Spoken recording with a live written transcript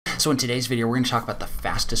So in today's video, we're going to talk about the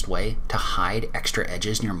fastest way to hide extra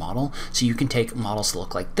edges in your model so you can take models that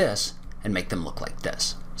look like this and make them look like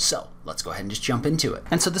this. So let's go ahead and just jump into it.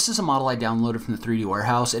 And so this is a model I downloaded from the 3D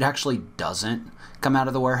warehouse. It actually doesn't come out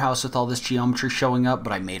of the warehouse with all this geometry showing up,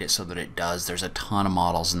 but I made it so that it does. There's a ton of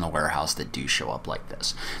models in the warehouse that do show up like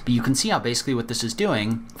this. But you can see how basically what this is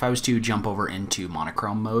doing, if I was to jump over into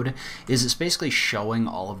monochrome mode, is it's basically showing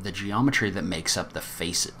all of the geometry that makes up the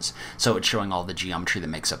faces. So it's showing all the geometry that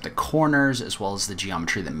makes up the corners as well as the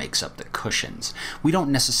geometry that makes up the cushions. We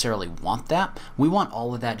don't necessarily want that. We want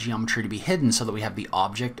all of that geometry to be hidden so that we have the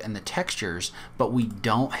object and the textures, but we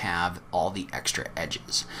don't have all the extra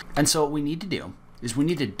edges. And so what we need to do is we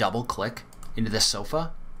need to double click into this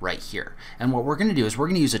sofa right here. And what we're going to do is we're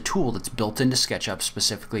going to use a tool that's built into SketchUp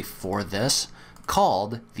specifically for this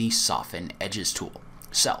called the Soften Edges tool.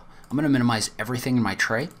 So I'm going to minimize everything in my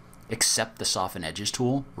tray except the Soften Edges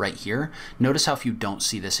tool right here. Notice how if you don't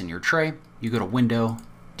see this in your tray, you go to Window,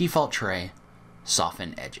 Default Tray,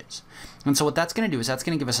 Soften Edges. And so what that's going to do is that's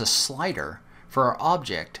going to give us a slider for our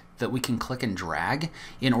object that we can click and drag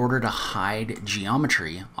in order to hide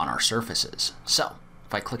geometry on our surfaces. So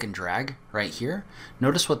if I click and drag right here,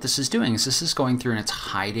 notice what this is doing is this is going through and it's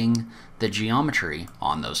hiding the geometry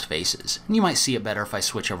on those faces. And you might see it better if I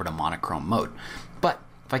switch over to monochrome mode. But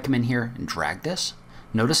if I come in here and drag this,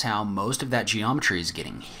 notice how most of that geometry is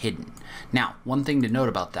getting hidden. Now, one thing to note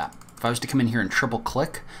about that, if I was to come in here and triple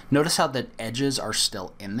click, notice how the edges are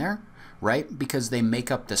still in there, right? Because they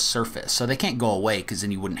make up the surface. So they can't go away because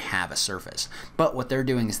then you wouldn't have a surface. But what they're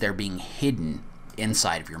doing is they're being hidden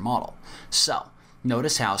inside of your model. So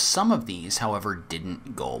notice how some of these, however,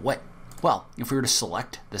 didn't go away. Well, if we were to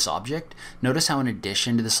select this object, notice how in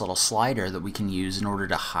addition to this little slider that we can use in order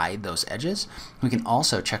to hide those edges, we can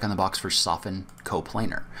also check on the box for Soften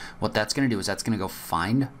Coplanar. What that's going to do is that's going to go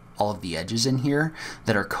find all of the edges in here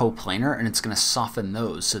that are coplanar, and it's going to soften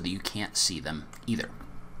those so that you can't see them either.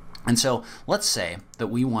 And so let's say that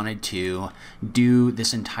we wanted to do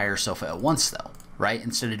this entire sofa at once though, right?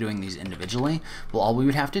 Instead of doing these individually, well, all we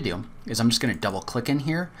would have to do is I'm just going to double click in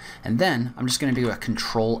here, and then I'm just going to do a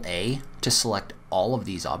Control A to select all of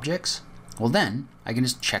these objects. Well, then I can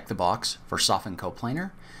just check the box for Soften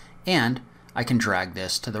Coplanar, and I can drag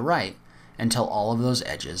this to the right until all of those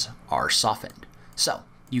edges are softened. So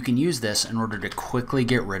you can use this in order to quickly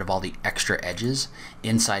get rid of all the extra edges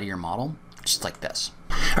inside of your model, just like this.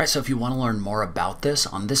 All right, so if you want to learn more about this,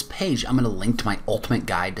 on this page, I'm going to link to my ultimate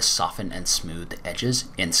guide to soften and smooth edges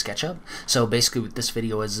in SketchUp. So basically what this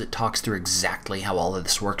video is, it talks through exactly how all of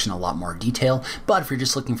this works in a lot more detail. But if you're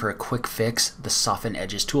just looking for a quick fix, the Soften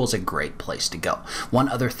Edges tool is a great place to go. One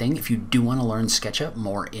other thing, if you do want to learn SketchUp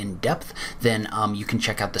more in depth, then you can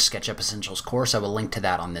check out the SketchUp Essentials course. I will link to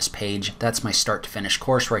that on this page. That's my start to finish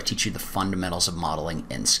course where I teach you the fundamentals of modeling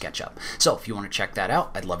in SketchUp. So if you want to check that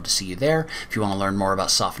out, I'd love to see you there. If you want to learn more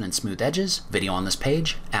about soften and smooth edges, video on this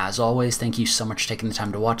page. As always, thank you so much for taking the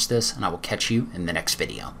time to watch this, and I will catch you in the next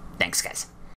video. Thanks, guys.